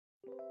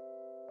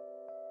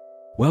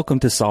Welcome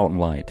to Salt and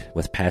Light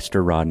with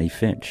Pastor Rodney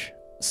Finch.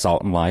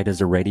 Salt and Light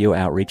is a radio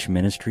outreach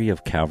ministry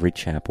of Calvary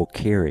Chapel,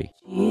 Cary.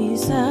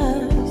 Jesus,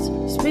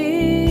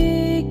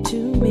 speak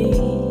to me.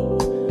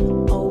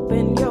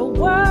 Open your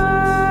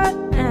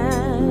word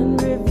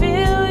and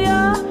reveal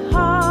your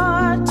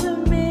heart to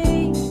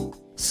me.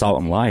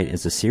 Salt and Light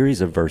is a series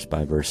of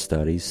verse-by-verse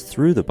studies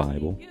through the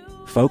Bible,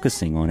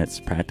 focusing on its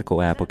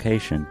practical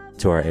application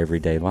to our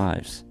everyday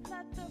lives.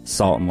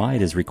 Salt and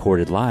Light is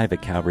recorded live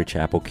at Calvary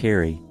Chapel,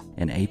 Cary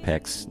in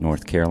Apex,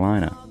 North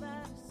Carolina.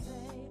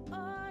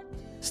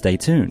 Stay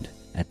tuned.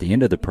 At the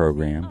end of the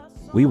program,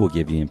 we will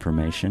give you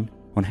information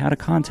on how to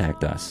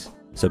contact us,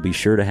 so be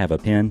sure to have a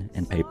pen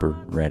and paper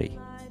ready.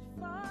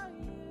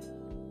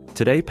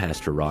 Today,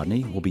 Pastor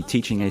Rodney will be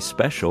teaching a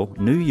special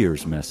New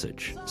Year's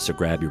message, so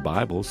grab your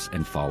Bibles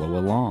and follow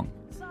along.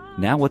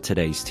 Now with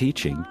today's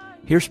teaching,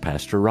 here's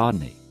Pastor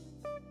Rodney.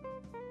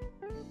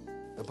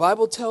 The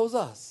Bible tells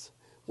us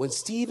when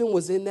Stephen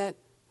was in that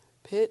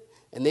pit,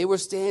 and they were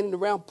standing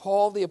around,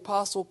 Paul the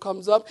apostle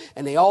comes up,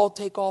 and they all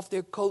take off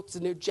their coats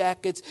and their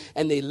jackets,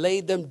 and they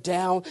lay them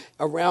down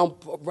around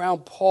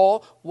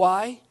Paul.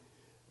 Why?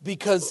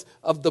 Because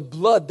of the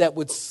blood that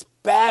would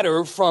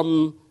spatter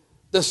from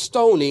the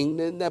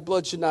stoning, and that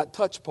blood should not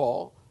touch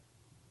Paul.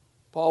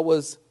 Paul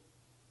was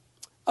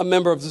a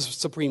member of the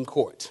Supreme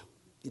Court.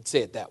 You'd say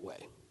it that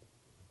way.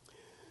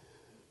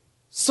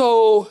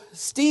 So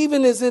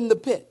Stephen is in the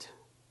pit,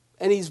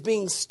 and he's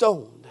being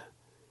stoned.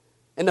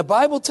 And the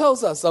Bible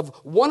tells us of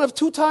one of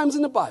two times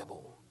in the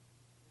Bible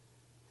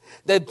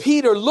that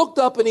Peter looked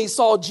up and he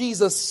saw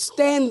Jesus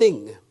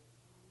standing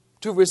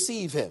to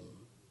receive him.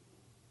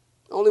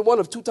 Only one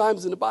of two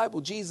times in the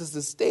Bible, Jesus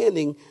is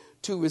standing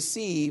to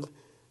receive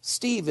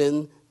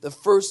Stephen, the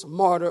first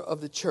martyr of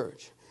the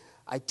church.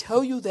 I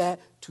tell you that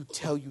to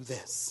tell you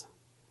this.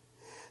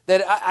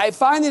 That I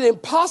find it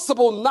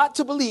impossible not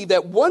to believe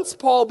that once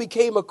Paul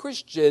became a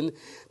Christian,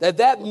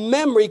 that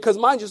memory, because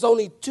mind you, it's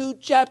only 2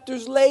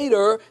 chapters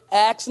later,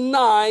 Acts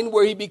 9,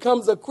 where he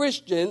becomes a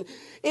Christian,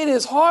 it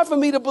is hard for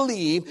me to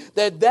believe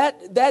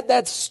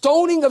that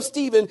stoning of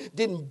Stephen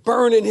didn't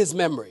burn in his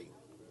memory.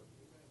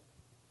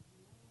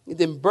 It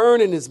didn't burn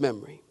in his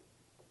memory,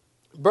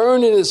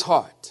 burn in his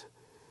heart.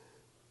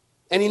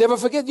 And he never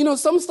forget. You know,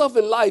 some stuff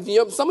in life,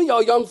 some of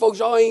y'all young folks,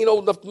 y'all ain't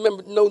old enough to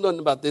know nothing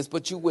about this,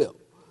 but you will.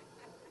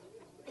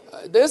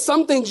 There's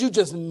some things you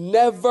just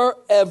never,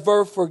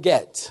 ever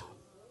forget.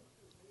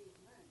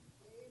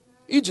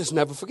 You just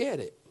never forget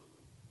it.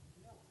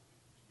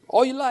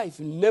 All your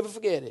life, you never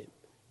forget it.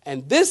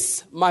 And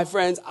this, my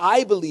friends,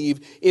 I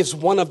believe is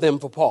one of them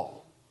for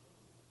Paul.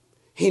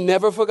 He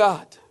never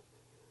forgot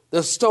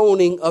the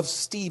stoning of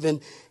Stephen,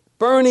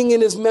 burning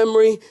in his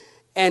memory,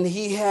 and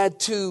he had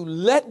to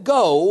let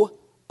go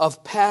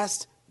of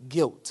past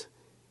guilt.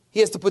 He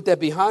has to put that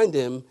behind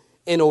him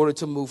in order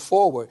to move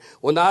forward.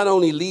 Well, not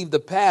only leave the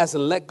past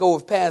and let go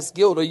of past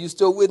guilt. Are you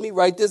still with me?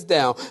 Write this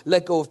down.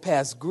 Let go of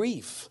past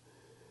grief.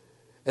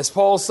 As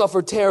Paul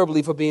suffered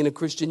terribly for being a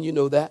Christian, you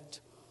know that.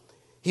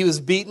 He was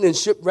beaten and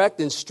shipwrecked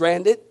and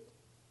stranded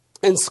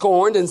and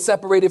scorned and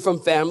separated from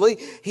family.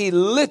 He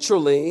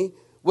literally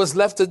was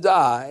left to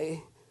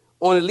die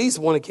on at least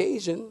one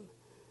occasion.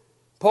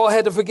 Paul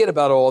had to forget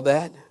about all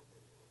that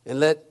and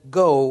let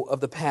go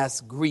of the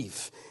past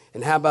grief.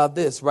 And how about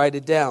this? Write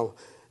it down.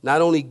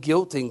 Not only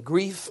guilt and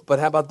grief, but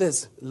how about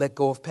this? Let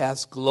go of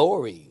past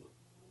glory.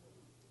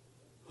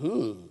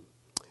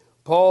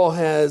 Paul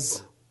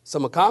has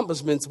some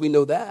accomplishments, we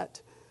know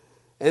that,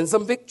 and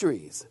some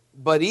victories.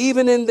 But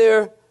even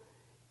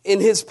in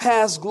his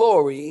past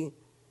glory,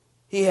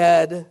 he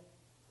had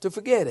to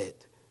forget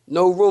it.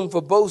 No room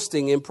for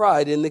boasting and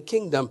pride in the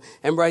kingdom.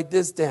 And write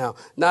this down.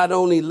 Not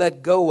only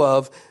let go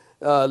of,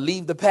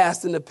 leave the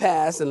past in the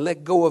past and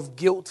let go of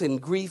guilt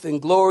and grief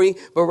and glory,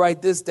 but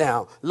write this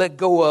down. Let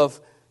go of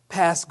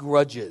past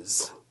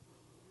grudges.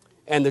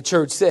 And the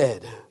church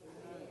said,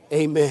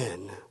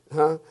 amen.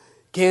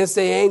 Can't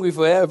stay angry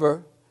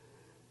forever.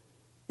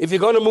 If you're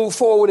going to move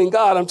forward in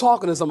God, I'm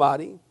talking to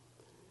somebody.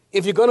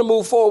 If you're going to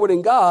move forward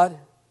in God,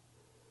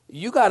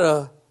 you got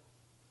to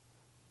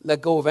let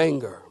go of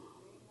anger.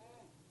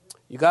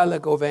 You got to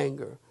let go of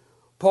anger.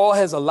 Paul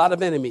has a lot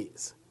of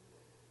enemies.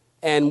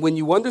 And when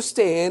you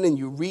understand and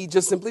you read,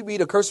 just simply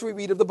read a cursory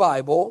read of the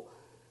Bible,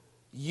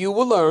 you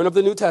will learn of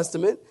the New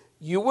Testament,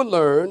 you will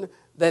learn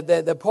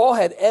that Paul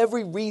had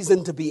every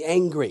reason to be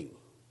angry.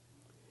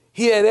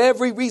 He had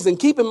every reason.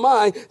 Keep in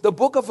mind, the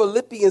book of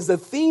Philippians, the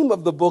theme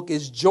of the book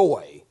is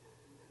joy.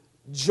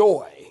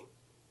 Joy.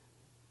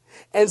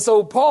 And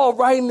so Paul,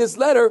 writing this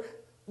letter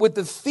with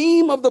the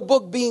theme of the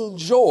book being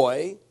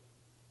joy,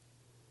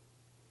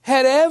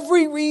 had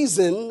every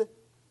reason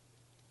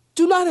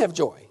to not have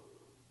joy.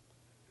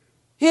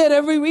 He had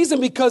every reason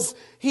because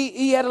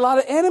he had a lot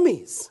of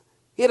enemies.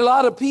 He had a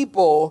lot of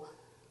people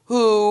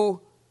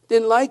who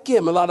didn't like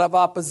him, a lot of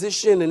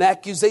opposition and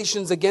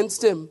accusations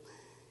against him.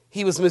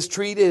 He was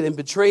mistreated and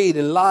betrayed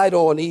and lied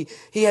on. He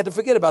had to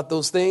forget about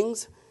those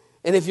things.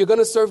 And if you're going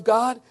to serve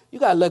God, you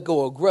got to let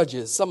go of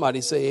grudges.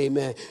 Somebody say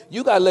amen.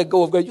 You got to let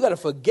go of grudges. You got to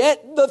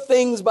forget the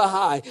things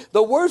behind.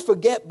 The word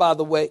forget, by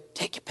the way,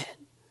 take your pen.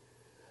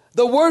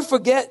 The word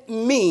forget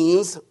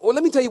means, or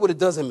let me tell you what it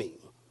doesn't mean.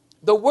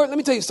 Let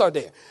me tell you, start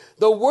there.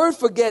 The word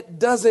forget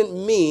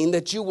doesn't mean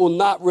that you will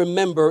not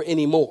remember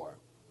anymore,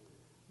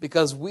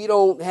 because we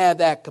don't have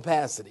that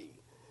capacity.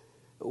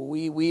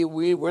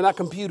 We're not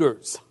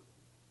computers.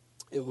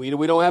 We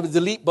don't have a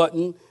delete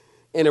button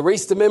and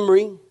erase the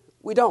memory.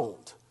 We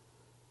don't.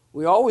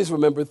 We always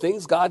remember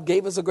things. God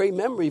gave us a great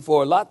memory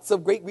for lots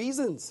of great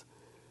reasons.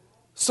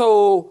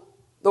 So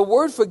the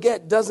word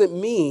forget doesn't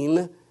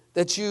mean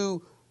that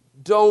you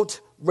don't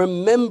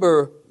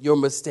remember your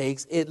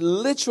mistakes. It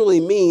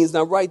literally means,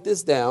 now write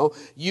this down,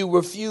 you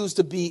refuse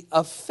to be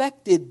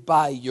affected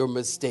by your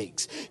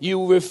mistakes.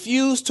 You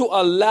refuse to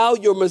allow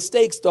your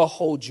mistakes to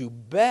hold you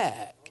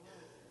back.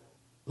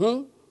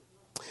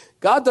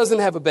 God doesn't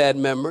have a bad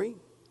memory.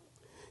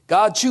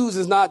 God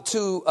chooses not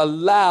to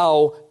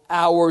allow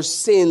our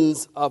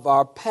sins of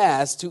our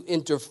past to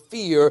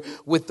interfere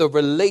with the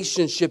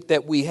relationship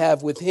that we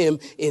have with him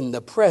in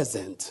the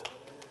present.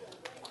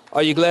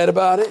 Are you glad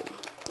about it?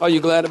 Are you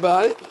glad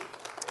about it?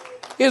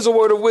 Here's a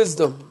word of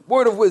wisdom.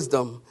 Word of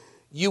wisdom.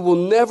 You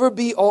will never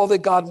be all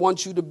that God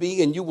wants you to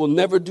be, and you will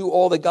never do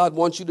all that God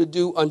wants you to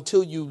do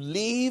until you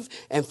leave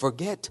and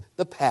forget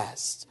the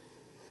past.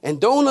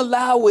 And don't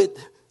allow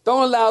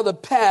the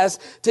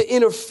past to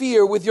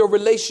interfere with your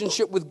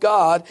relationship with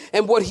God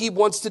and what he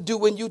wants to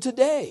do in you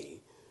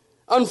today.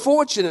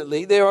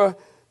 Unfortunately, there are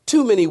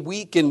too many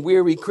weak and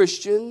weary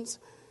Christians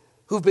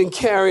who've been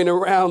carrying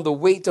around the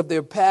weight of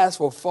their past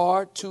for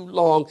far too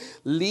long.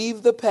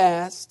 Leave the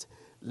past,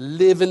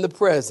 live in the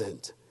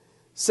present.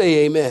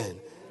 Say amen.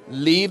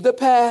 Leave the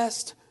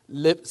past,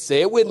 say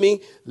it with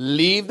me.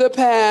 Leave the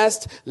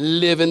past,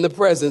 live in the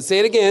present. Say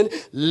it again.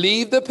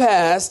 Leave the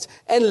past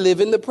and live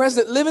in the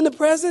present. Live in the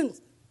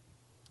present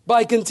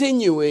by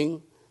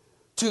continuing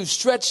to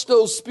stretch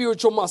those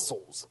spiritual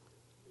muscles.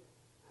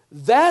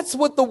 That's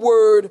what the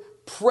word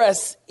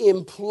press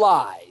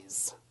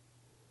implies.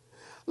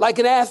 Like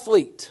an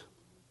athlete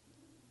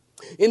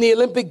in the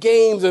Olympic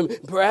Games, and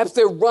perhaps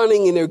they're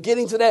running and they're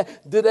getting to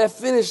that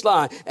finish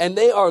line, and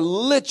they are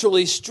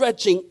literally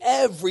stretching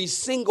every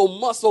single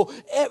muscle,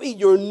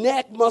 your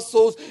neck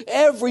muscles,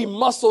 every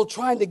muscle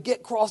trying to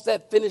get across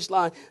that finish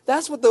line.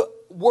 That's what the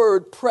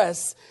word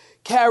press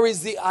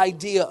carries the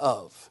idea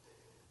of,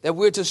 that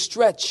we're to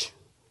stretch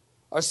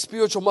our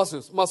spiritual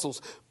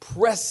muscles,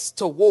 press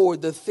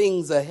toward the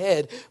things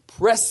ahead.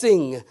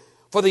 Pressing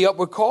for the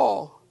upward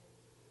call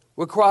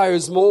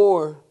requires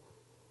more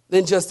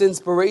than just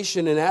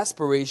inspiration and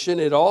aspiration.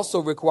 It also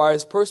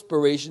requires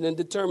perspiration and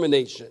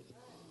determination.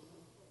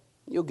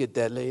 You'll get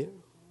that later.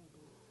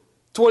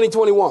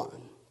 2021.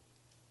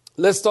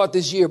 Let's start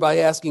this year by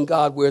asking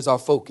God, where's our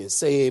focus?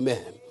 Say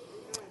amen.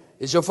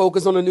 Is your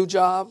focus on a new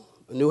job,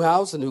 a new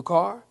house, a new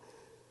car?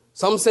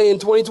 Some say in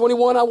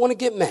 2021, I want to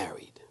get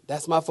married.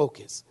 That's my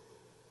focus.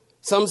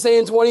 Some say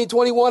in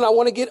 2021, I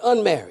want to get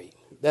unmarried.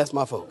 That's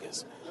my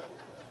focus.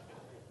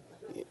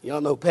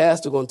 Y'all know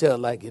pastor going to tell it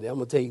like it. I'm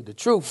going to tell you the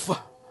truth.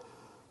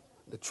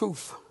 The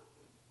truth.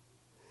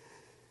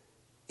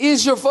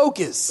 Is your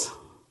focus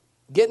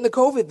getting the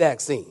COVID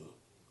vaccine?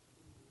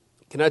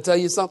 Can I tell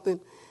you something?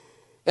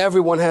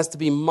 Everyone has to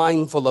be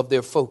mindful of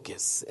their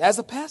focus. As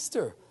a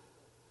pastor,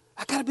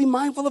 I got to be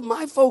mindful of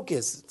my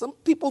focus. Some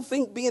people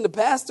think being a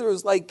pastor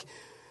is like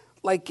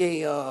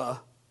a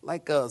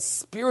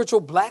spiritual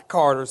black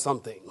card or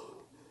something.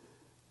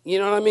 You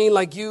know what I mean?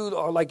 Like you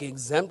are like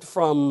exempt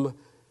from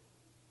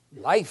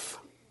life.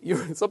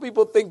 Some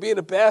people think being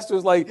a pastor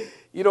is like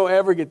you don't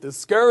ever get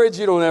discouraged.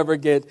 You don't ever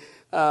get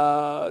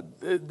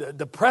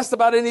depressed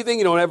about anything.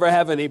 You don't ever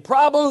have any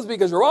problems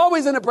because you're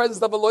always in the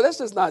presence of the Lord. That's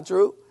just not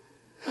true.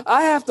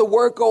 I have to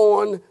work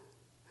on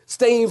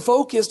staying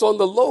focused on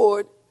the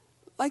Lord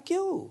like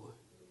you.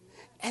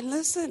 And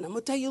listen, I'm going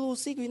to tell you a little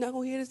secret. You're not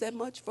going to hear this that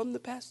much from the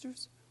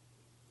pastors.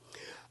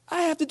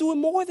 I have to do it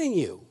more than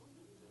you.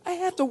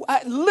 I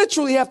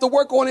literally have to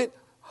work on it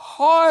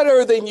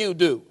harder than you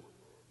do.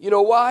 You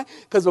know why?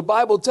 Because the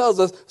Bible tells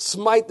us,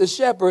 smite the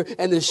shepherd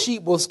and the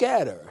sheep will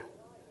scatter.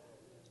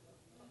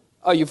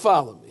 Are you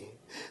following me?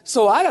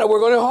 So I got to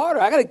work on it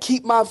harder. I got to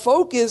keep my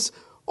focus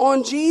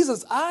on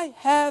Jesus. I'm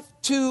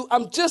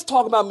just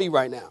talking about me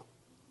right now.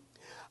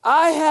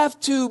 I have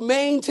to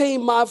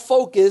maintain my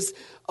focus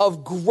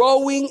of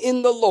growing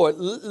in the Lord.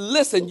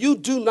 Listen, you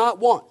do not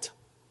want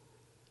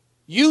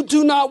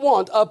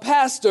a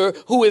pastor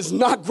who is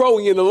not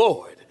growing in the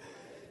Lord.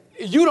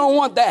 You don't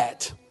want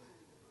that.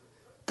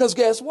 Because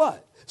guess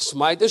what?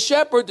 Smite the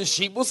shepherd, the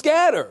sheep will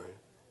scatter.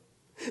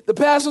 The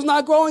pastor's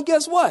not growing,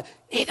 guess what?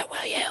 Neither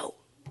will you.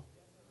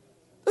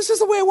 That's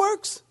just the way it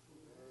works.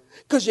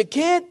 Because you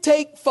can't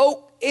take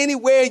folk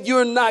anywhere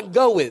you're not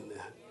going.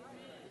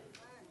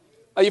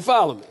 Are you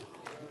following me?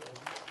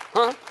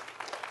 Huh?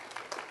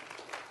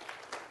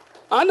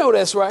 I know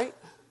that's right.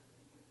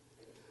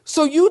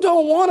 So you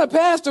don't want a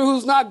pastor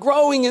who's not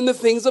growing in the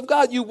things of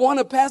God. You want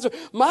a pastor.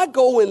 My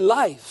goal in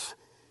life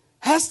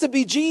has to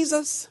be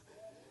Jesus.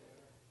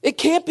 It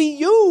can't be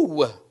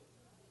you.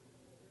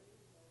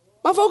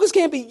 My focus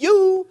can't be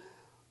you.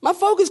 My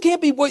focus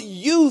can't be what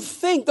you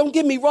think. Don't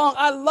get me wrong.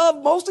 I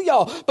love most of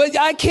y'all, but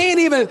I can't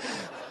even.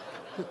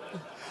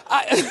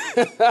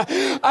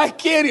 I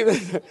can't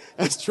even.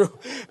 That's true.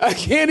 I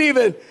can't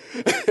even.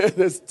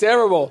 That's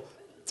terrible.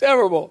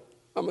 Terrible.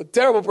 I'm a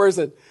terrible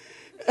person.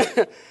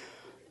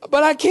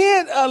 But I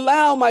can't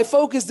allow my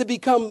focus to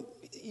become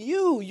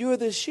you. You're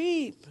the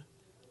sheep.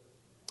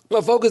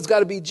 My focus got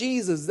to be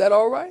Jesus. Is that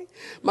all right?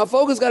 My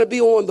focus got to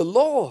be on the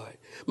Lord.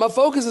 My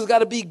focus has got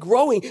to be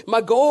growing. My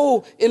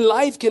goal in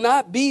life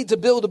cannot be to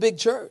build a big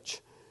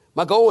church.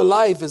 My goal in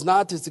life is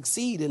not to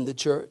succeed in the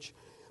church.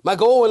 My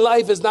goal in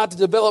life is not to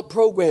develop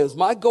programs.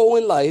 My goal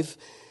in life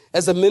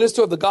as a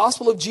minister of the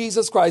gospel of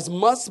Jesus Christ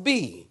must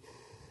be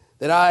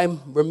that I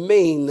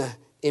remain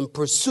in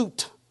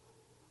pursuit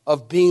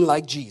of being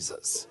like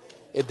Jesus.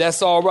 If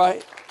that's all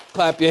right,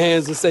 clap your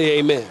hands and say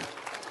amen.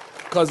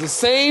 Because the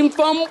same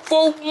for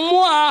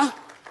moi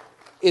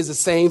is the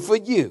same for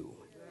you.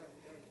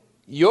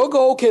 Your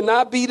goal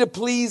cannot be to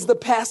please the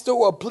pastor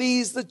or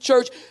please the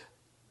church.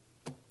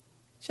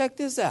 Check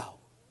this out.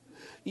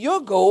 Your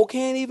goal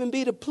can't even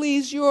be to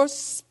please your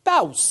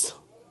spouse.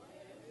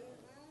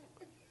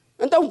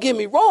 And don't get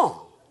me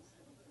wrong.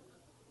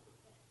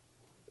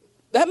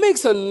 That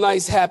makes a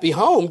nice, happy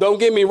home. Don't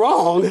get me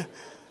wrong.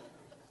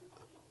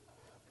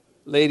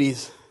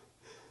 Ladies,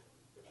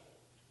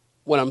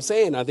 what I'm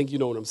saying, I think you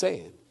know what I'm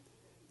saying.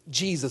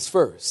 Jesus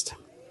first.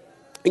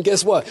 And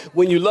guess what?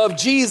 When you love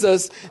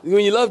Jesus,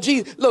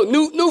 look,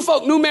 new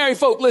folk, new married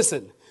folk,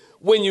 listen.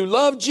 When you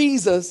love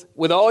Jesus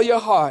with all your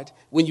heart,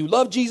 when you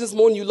love Jesus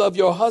more than you love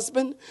your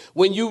husband,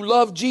 when you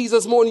love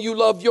Jesus more than you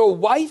love your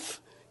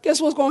wife, guess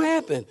what's going to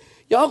happen?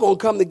 Y'all going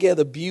to come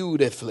together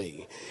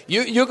beautifully.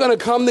 You're going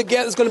to come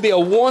together. It's going to be a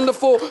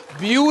wonderful,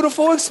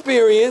 beautiful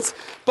experience.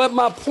 But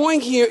my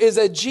point here is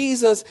that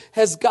Jesus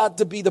has got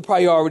to be the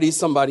priority.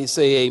 Somebody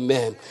say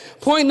amen.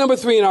 Point number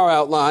 3 in our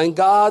outline,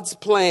 God's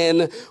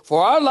plan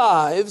for our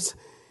lives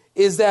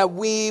is that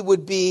we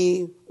would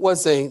be, what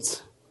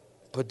saints?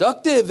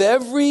 Productive.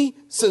 Every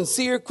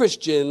sincere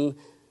Christian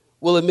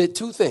will admit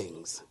 2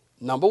 things.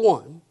 Number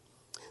 1,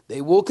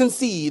 they will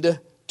concede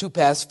to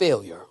past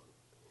failure.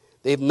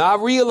 They've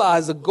not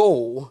realized the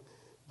goal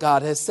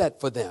God has set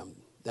for them.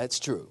 That's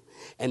true.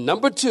 And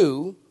number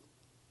 2,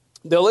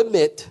 they'll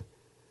admit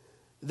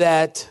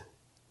that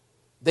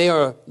they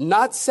are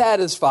not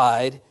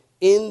satisfied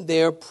in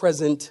their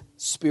present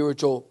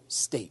spiritual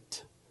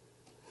state.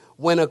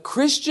 When a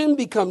Christian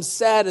becomes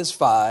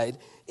satisfied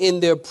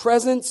in their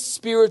present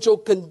spiritual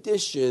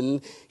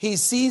condition, he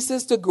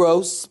ceases to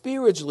grow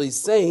spiritually.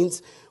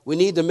 Saints, we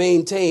need to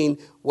maintain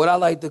what I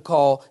like to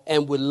call,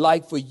 and would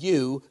like for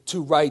you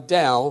to write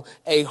down,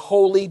 a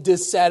holy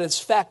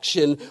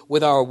dissatisfaction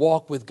with our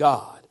walk with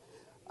God.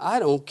 I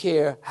don't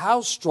care how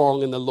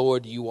strong in the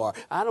Lord you are.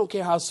 I don't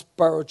care how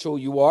spiritual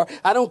you are.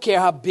 I don't care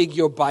how big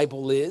your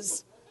Bible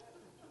is.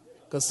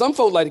 Because some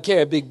folk like to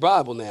carry a big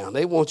Bible now.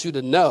 They want you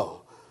to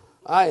know,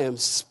 I am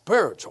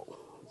spiritual.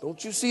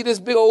 Don't you see this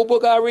big old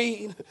book I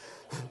read?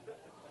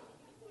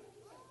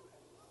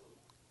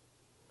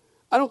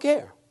 I don't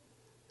care.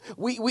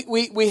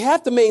 We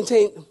have to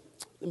maintain,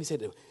 let me say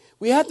that.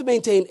 We have to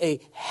maintain a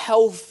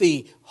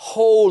healthy,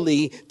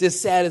 holy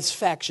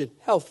dissatisfaction.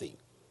 Healthy.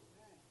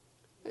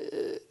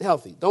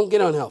 Healthy. Don't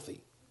get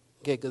unhealthy.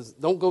 Okay, because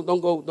don't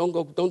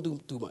do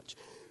too much.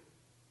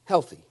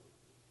 Healthy.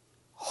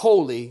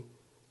 Holy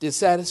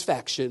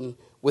dissatisfaction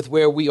with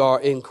where we are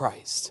in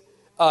Christ.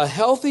 A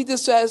healthy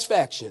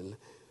dissatisfaction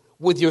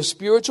with your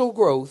spiritual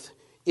growth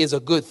is a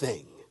good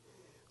thing.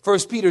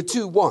 1 Peter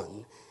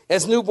 2:1.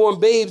 As newborn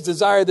babes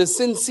desire the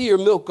sincere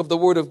milk of the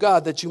word of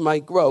God that you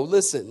might grow.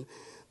 Listen,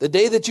 the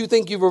day that you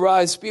think you've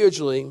arrived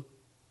spiritually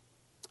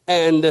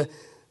and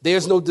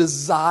there's no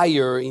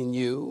desire in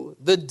you,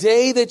 the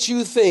day that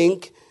you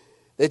think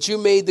that you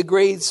made the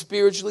grade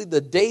spiritually,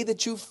 the day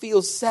that you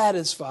feel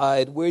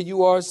satisfied where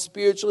you are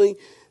spiritually,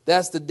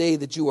 that's the day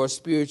that you are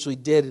spiritually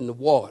dead in the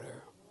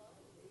water.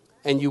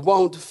 And you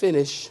won't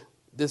finish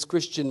this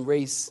Christian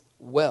race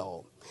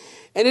well.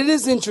 And it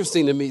is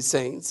interesting to me,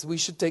 saints, we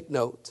should take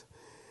note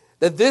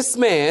that this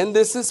man,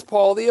 this is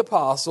Paul the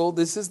Apostle,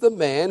 this is the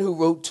man who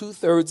wrote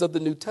 2/3 of the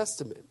New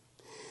Testament.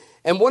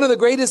 And one of the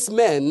greatest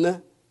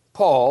men,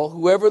 Paul,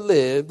 who ever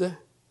lived,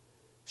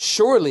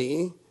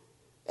 surely,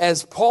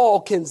 as Paul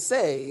can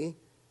say,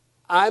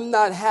 I'm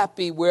not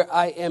happy where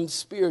I am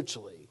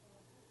spiritually.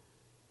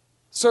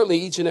 Certainly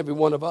each and every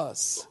one of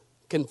us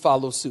can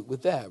follow suit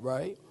with that,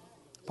 right?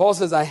 Paul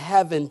says, I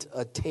haven't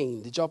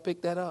attained. Did y'all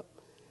pick that up?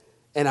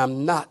 And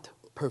I'm not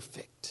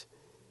perfect.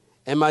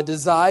 And my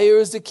desire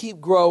is to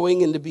keep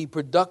growing and to be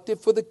productive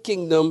for the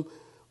kingdom,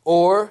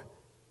 or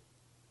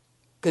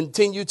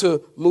continue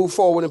to move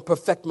forward and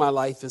perfect my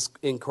life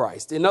in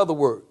Christ. In other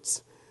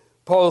words,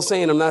 Paul is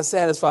saying I'm not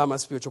satisfied in my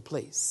spiritual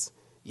place.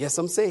 Yes,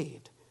 I'm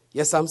saved.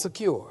 Yes, I'm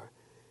secure.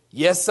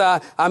 Yes,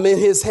 I'm in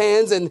his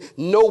hands and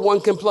no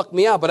one can pluck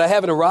me out, but I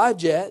haven't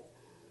arrived yet.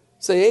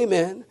 Say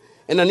amen.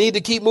 And I need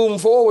to keep moving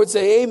forward,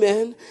 say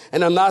amen.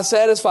 And I'm not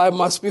satisfied with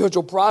my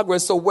spiritual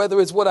progress. So whether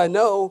it's what I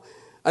know,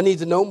 I need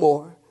to know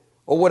more.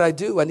 Or what I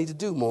do, I need to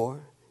do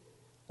more.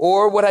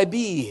 Or what I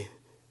be,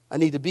 I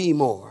need to be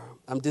more.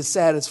 I'm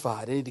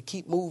dissatisfied. I need to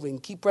keep moving,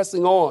 keep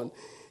pressing on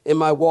in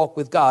my walk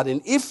with God.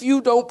 And if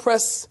you don't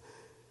press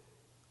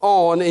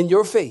on in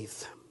your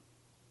faith,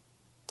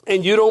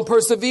 and you don't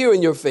persevere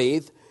in your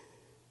faith,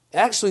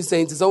 actually,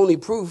 saints, it's only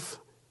proof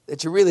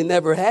that you really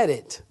never had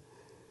it.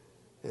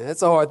 And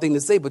that's a hard thing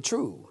to say, but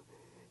true.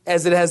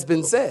 As it has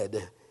been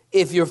said,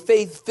 if your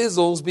faith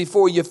fizzles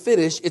before you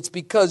finish, it's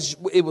because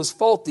it was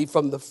faulty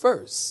from the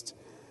first.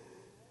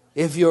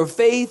 If your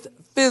faith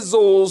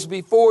fizzles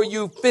before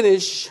you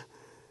finish,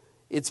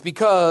 it's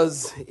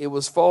because it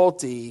was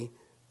faulty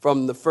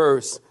from the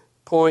first.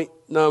 Point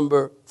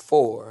number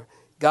 4.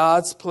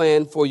 God's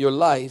plan for your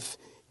life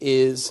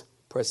is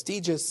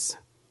prestigious.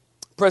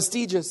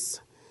 Prestigious.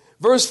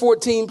 Verse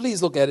 14,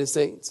 please look at it,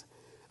 saints.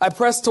 I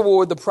press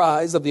toward the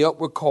prize of the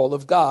upward call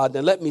of God.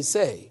 Now let me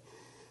say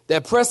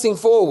that pressing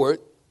forward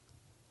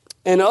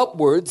and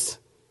upwards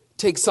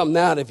takes something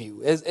out of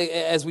you.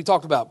 As we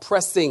talked about,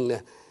 pressing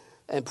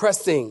and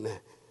pressing.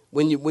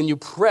 When you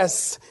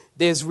press,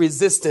 there's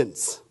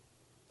resistance.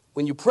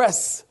 When you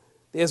press,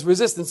 there's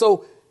resistance.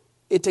 So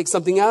it takes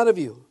something out of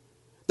you.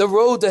 The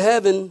road to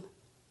heaven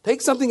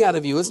takes something out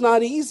of you. It's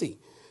not easy.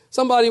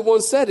 Somebody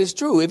once said it's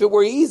true. If it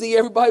were easy,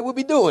 everybody would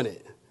be doing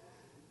it.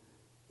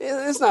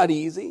 It's not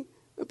easy.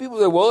 People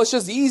say, well, it's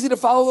just easy to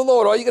follow the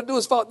Lord. All you got to do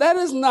is follow. That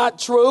is not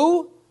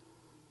true.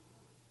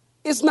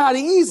 It's not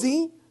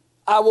easy.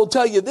 I will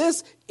tell you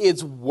this.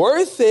 It's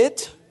worth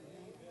it.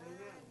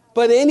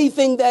 But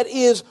anything that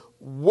is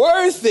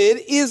worth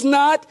it is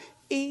not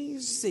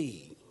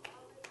easy.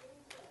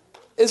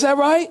 Is that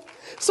right?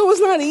 So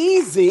it's not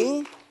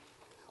easy.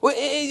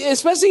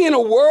 Especially in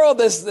a world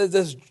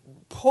that's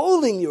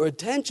pulling your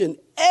attention.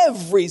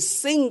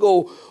 Everything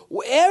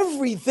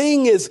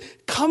is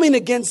coming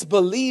against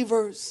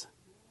believers.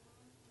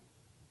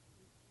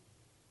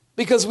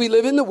 Because we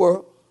live in the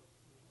world,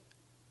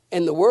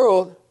 and the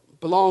world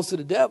belongs to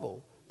the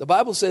devil. The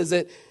Bible says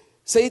that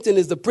Satan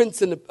is the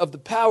prince of the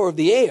power of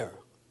the air.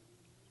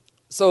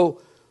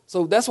 So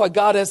that's why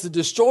God has to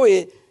destroy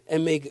it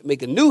and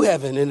make a new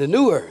heaven and a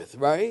new earth,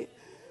 right?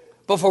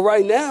 But for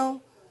right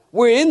now,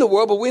 we're in the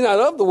world, but we're not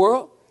of the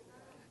world.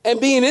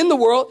 And being in the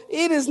world,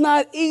 it is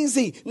not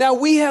easy. Now,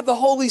 we have the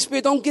Holy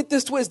Spirit. Don't get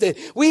this twisted.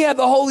 We have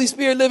the Holy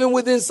Spirit living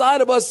within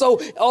inside of us. So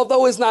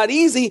although it's not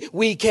easy,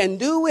 we can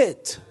do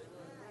it.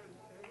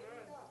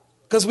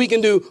 Because we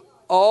can do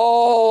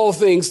all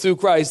things through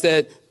Christ.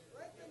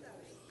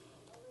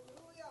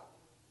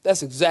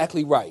 That's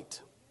exactly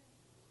right.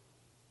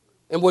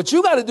 And what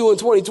you got to do in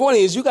 2020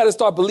 is you got to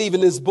start believing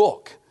this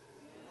book.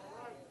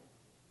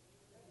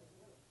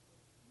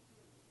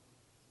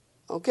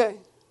 Okay.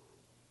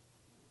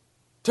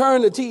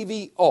 Turn the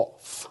TV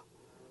off.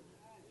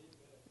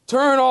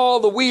 Turn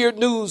all the weird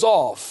news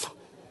off.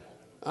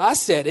 I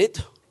said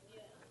it.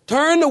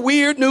 Turn the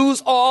weird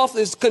news off.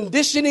 It's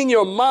conditioning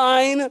your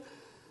mind.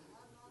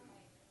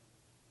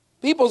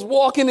 People's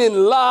walking in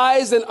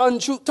lies and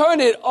untruth. Turn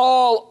it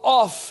all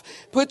off.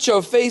 Put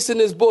your face in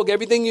this book.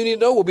 Everything you need to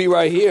know will be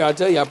right here. I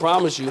tell you, I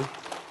promise you.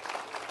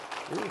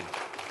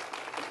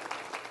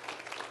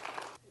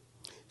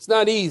 It's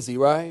not easy,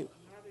 right?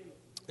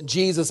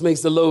 Jesus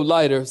makes the load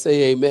lighter.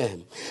 Say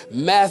amen.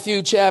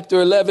 Matthew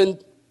chapter 11,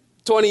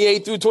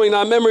 28 through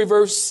 29, memory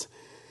verse.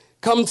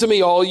 Come to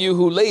me, all you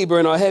who labor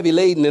and are heavy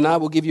laden, and I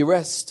will give you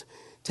rest.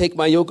 Take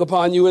my yoke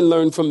upon you and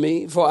learn from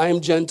me, for I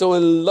am gentle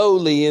and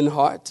lowly in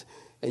heart,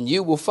 and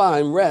you will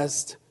find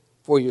rest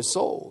for your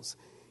souls.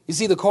 You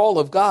see, the call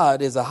of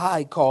God is a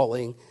high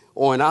calling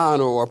or an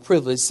honor or a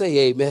privilege.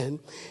 Say amen.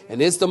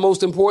 And it's the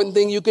most important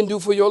thing you can do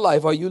for your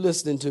life. Are you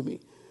listening to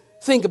me?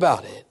 Think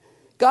about it.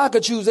 God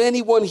could choose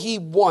anyone he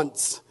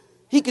wants.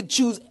 He could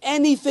choose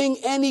anything,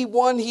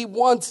 anyone he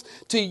wants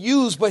to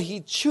use, but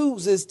he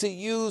chooses to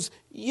use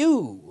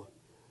you.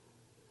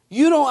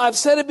 I've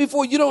said it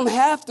before, you don't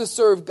have to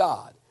serve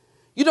God.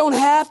 You don't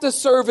have to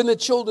serve in the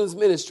children's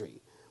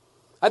ministry.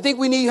 I think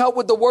we need help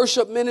with the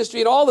worship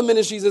ministry and all the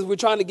ministries as we're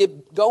trying to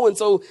get going.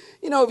 So,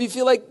 if you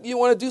feel like you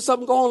want to do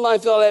something, go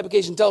online, fill out the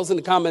application, tell us in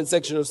the comment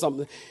section or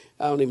something.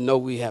 I don't even know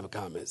we have a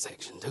comment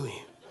section, do we?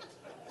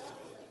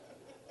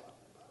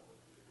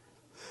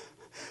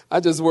 I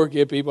just work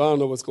here, people. I don't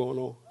know what's going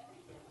on.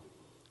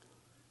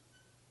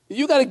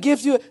 You got a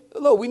gift.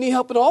 Look, we need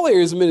help in all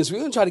areas of ministry.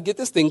 We're going to try to get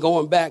this thing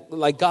going back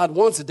like God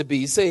wants it to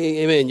be. Say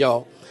amen,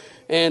 y'all.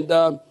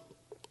 And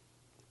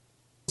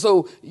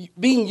so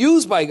being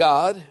used by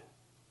God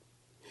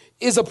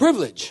is a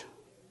privilege.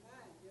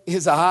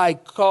 It's a high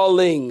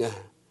calling.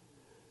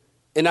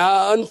 And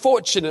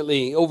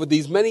unfortunately, over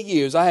these many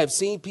years, I have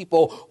seen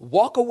people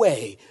walk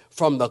away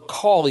from the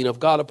calling of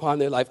God upon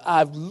their life.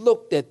 I've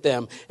looked at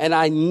them and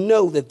I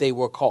know that they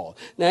were called.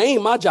 Now, it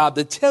ain't my job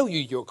to tell you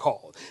you're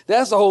called.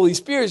 That's the Holy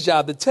Spirit's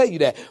job to tell you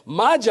that.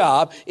 My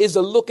job is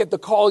to look at the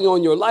calling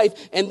on your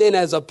life and then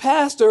as a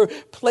pastor,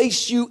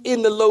 place you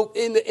in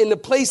the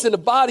place in the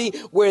body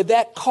where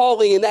that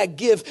calling and that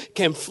gift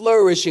can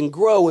flourish and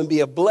grow and be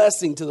a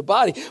blessing to the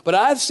body. But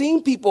I've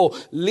seen people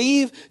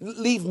leave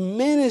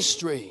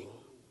ministry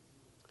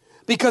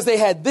because they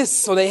had this,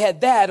 so they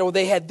had that, or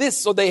they had this,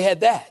 so they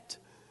had that.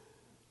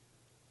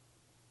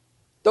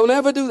 Don't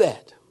ever do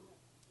that.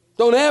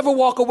 Don't ever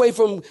walk away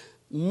from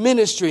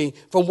ministry,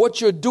 from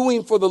what you're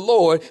doing for the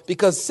Lord,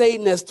 because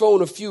Satan has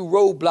thrown a few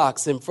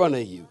roadblocks in front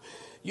of you.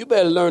 You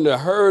better learn to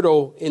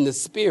hurdle in the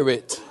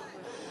spirit.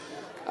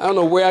 I don't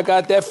know where I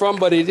got that from,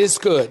 but it is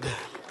good.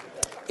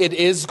 It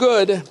is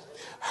good.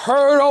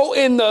 Hurdle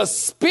in the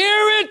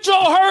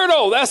spiritual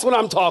hurdle. That's what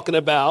I'm talking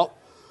about.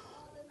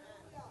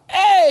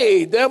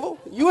 Hey, devil,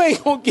 you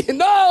ain't gonna get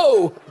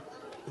no.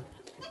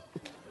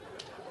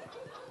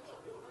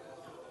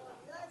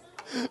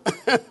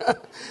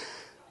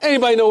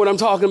 Anybody know what I'm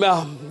talking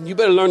about? You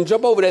better learn to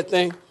jump over that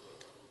thing.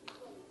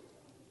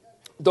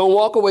 Don't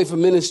walk away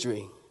from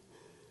ministry.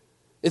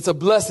 It's a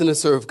blessing to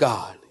serve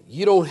God.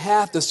 You don't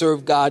have to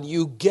serve God.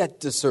 You get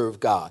to serve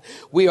God.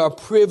 We are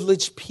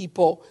privileged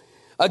people.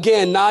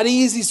 Again, not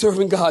easy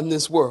serving God in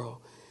this world.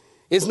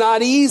 It's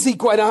not easy,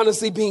 quite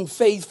honestly, being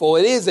faithful.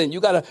 It isn't.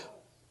 You got to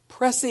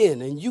press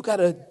in and you got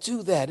to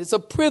do that. It's a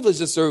privilege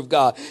to serve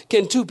God.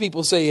 Can two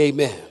people say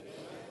amen?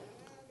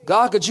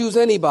 God could choose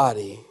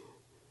anybody.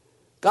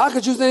 God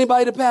could choose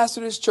anybody to pastor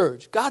this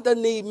church. God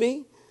doesn't need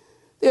me.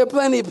 There are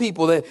plenty of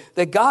people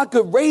that God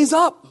could raise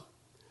up.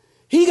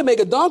 He can make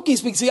a donkey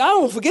speak. See, I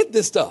don't forget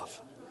this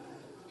stuff.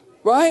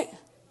 Right?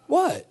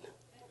 What?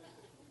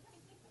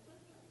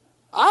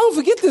 I don't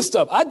forget this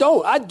stuff. I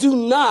don't. I do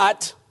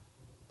not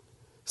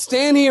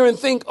stand here and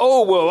think,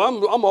 oh, well,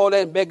 I'm all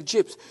that bag of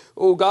chips.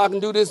 Oh, God can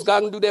do this.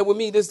 God can do that with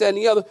me, this, that, and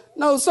the other.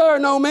 No, sir.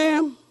 No,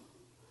 ma'am.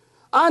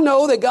 I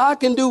know that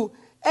God can do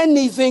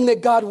anything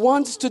that God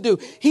wants to do.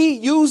 He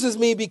uses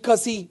me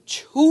because he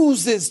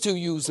chooses to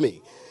use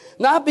me.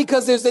 Not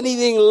because there's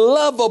anything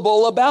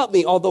lovable about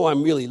me, although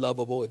I'm really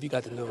lovable if you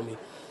got to know me.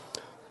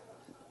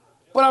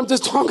 But I'm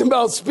just talking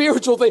about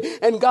spiritual things.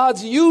 And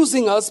God's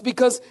using us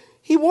because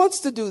he wants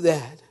to do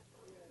that.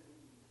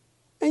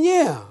 And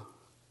yeah,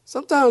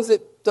 sometimes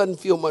it doesn't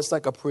feel much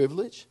like a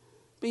privilege.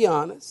 Be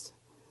honest.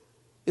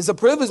 It's a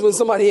privilege when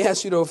somebody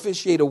asks you to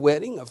officiate a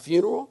wedding, a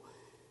funeral.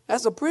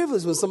 That's a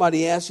privilege when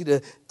somebody asks you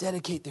to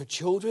dedicate their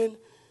children.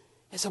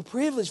 It's a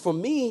privilege for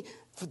me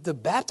to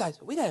baptize.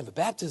 We got to have a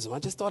baptism. I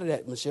just thought of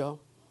that, Michelle.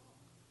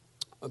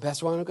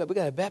 Pastor Ron, we got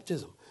to have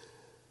baptism.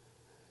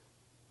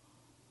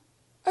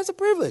 That's a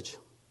privilege.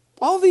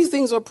 All these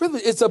things are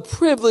privilege. It's a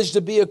privilege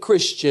to be a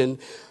Christian.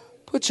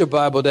 Put your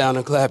Bible down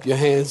and clap your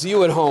hands.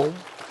 You at home.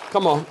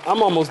 Come on.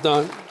 I'm almost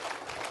done.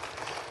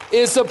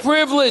 It's a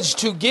privilege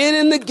to get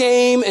in the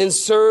game and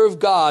serve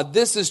God.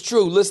 This is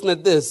true. Listen to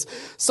this.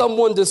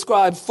 Someone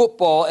described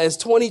football as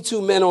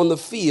 22 men on the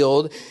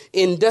field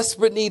in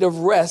desperate need of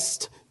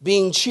rest,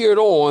 being cheered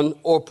on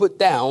or put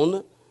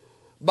down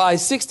by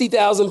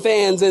 60,000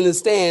 fans in the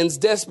stands,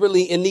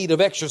 desperately in need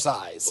of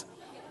exercise.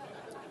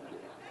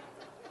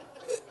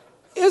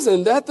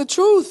 Isn't that the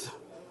truth?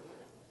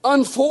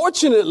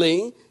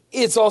 Unfortunately,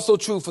 it's also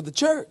true for the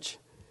church.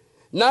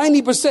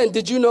 90%,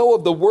 did you know,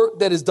 of the work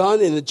that is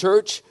done in the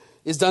church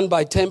is done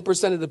by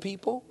 10% of the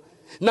people?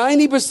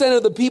 90%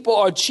 of the people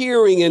are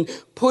cheering and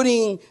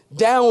putting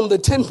down the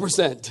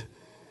 10%.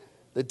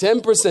 The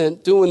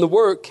 10% doing the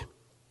work,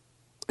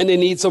 and they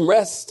need some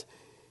rest.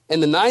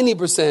 And the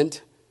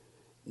 90%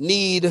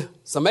 need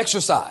some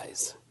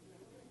exercise.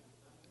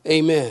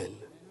 Amen.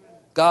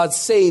 God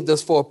saved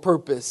us for a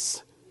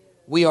purpose.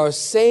 We are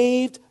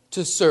saved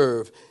to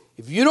serve.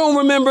 If you don't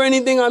remember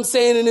anything I'm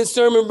saying in this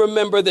sermon,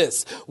 remember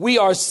this. We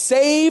are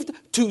saved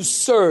to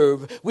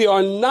serve. We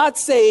are not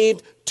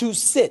saved to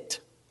sit.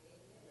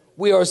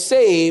 We are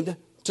saved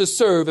to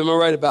serve. Am I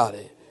right about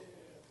it?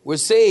 We're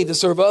saved to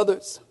serve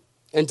others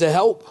and to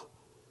help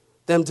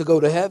them to go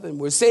to heaven.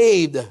 We're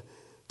saved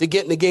to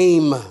get in the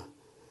game,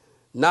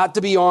 not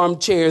to be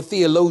armchair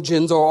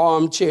theologians or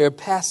armchair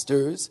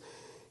pastors.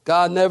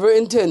 God never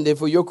intended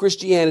for your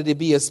Christianity to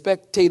be a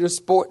spectator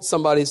sport.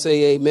 Somebody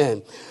say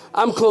amen.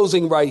 I'm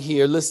closing right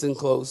here. Listen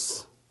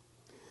close.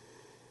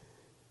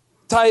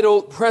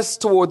 Titled, Press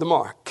Toward the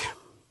Mark.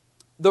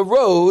 The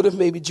road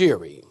may be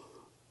dreary.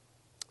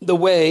 The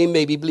way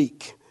may be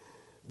bleak.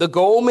 The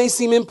goal may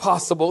seem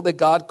impossible that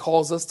God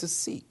calls us to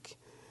seek.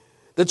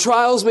 The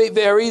trials may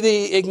vary,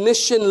 the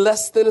ignition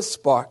less than a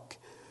spark.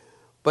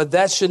 But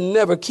that should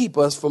never keep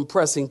us from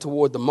pressing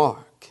toward the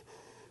mark.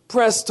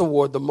 Press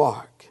toward the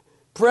mark.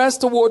 Press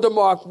toward the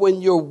mark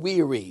when you're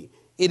weary.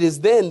 It is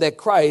then that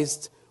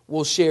Christ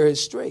will share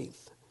his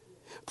strength.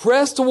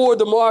 Press toward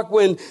the mark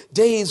when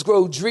days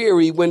grow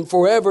dreary, when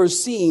forever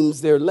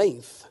seems their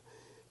length.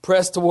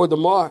 Press toward the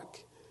mark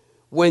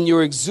when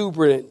you're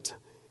exuberant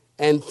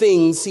and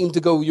things seem to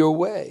go your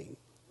way.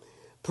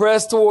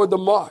 Press toward the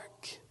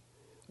mark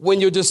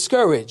when you're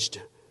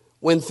discouraged,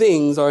 when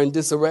things are in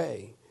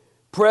disarray.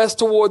 Press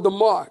toward the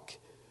mark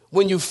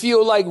when you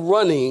feel like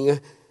running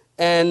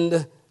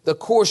and the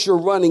course you're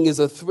running is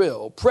a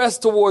thrill. Press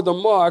toward the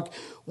mark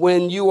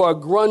when you are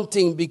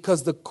grunting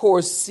because the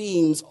course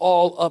seems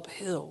all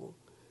uphill.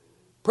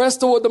 Press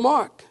toward the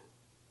mark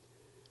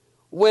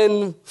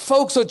when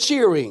folks are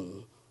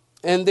cheering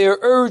and they're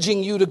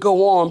urging you to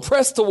go on.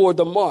 Press toward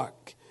the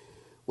mark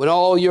when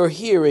all you're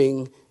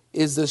hearing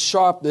is the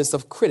sharpness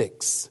of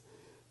critics.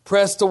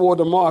 Press toward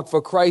the mark,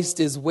 for Christ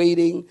is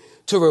waiting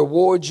to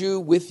reward you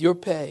with your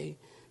pay.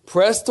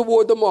 Press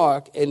toward the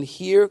mark and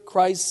hear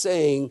Christ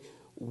saying,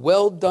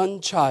 "Well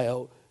done,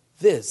 child,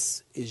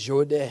 this is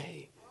your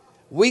day."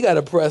 We got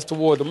to press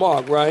toward the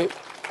mark, right?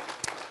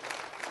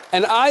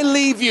 And I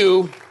leave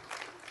you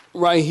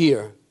right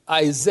here.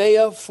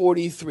 Isaiah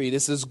 43.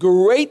 This is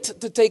great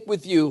to take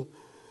with you.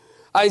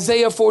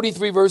 Isaiah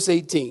 43, verse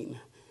 18.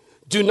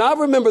 Do not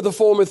remember the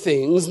former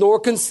things, nor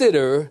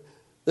consider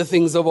the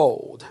things of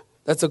old.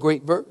 That's a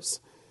great verse.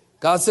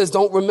 God says,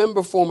 don't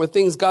remember former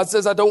things. God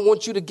says, I don't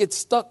want you to get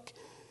stuck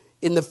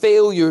in the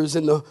failures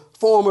and the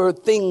former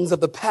things of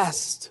the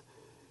past.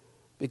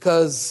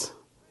 Because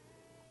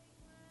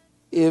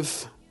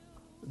if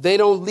they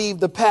don't leave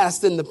the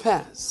past in the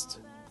past,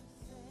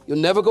 you'll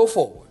never go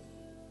forward.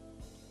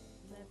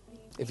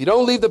 If you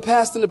don't leave the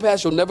past in the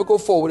past, you'll never go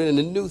forward in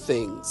the new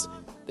things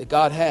that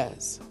God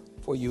has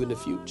for you in the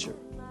future.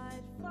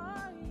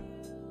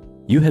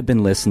 You have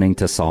been listening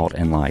to Salt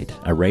and Light,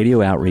 a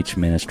radio outreach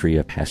ministry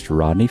of Pastor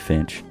Rodney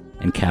Finch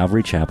and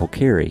Calvary Chapel,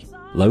 Cary,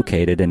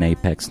 located in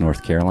Apex,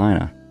 North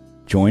Carolina.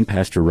 Join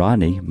Pastor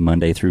Rodney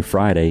Monday through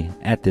Friday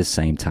at this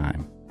same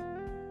time.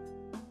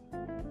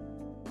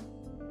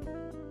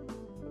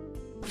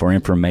 For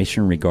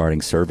information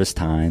regarding service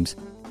times,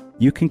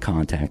 you can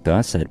contact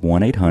us at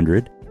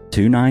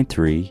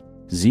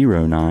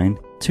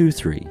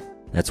 1-800-293-0923.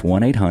 That's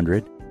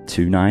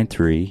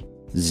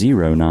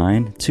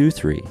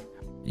 1-800-293-0923.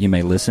 You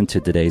may listen to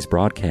today's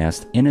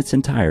broadcast in its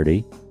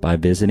entirety by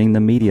visiting the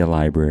media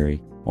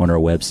library on our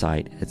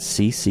website at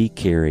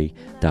cccary.org.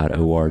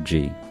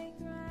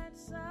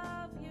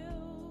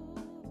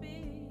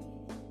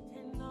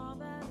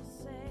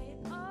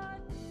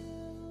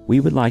 We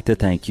would like to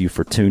thank you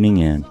for tuning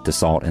in to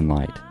Salt and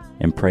Light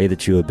and pray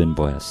that you have been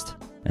blessed.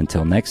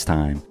 Until next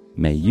time,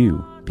 may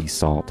you be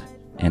salt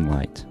and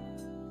light.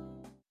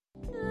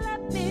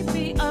 Let me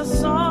be a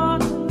salt.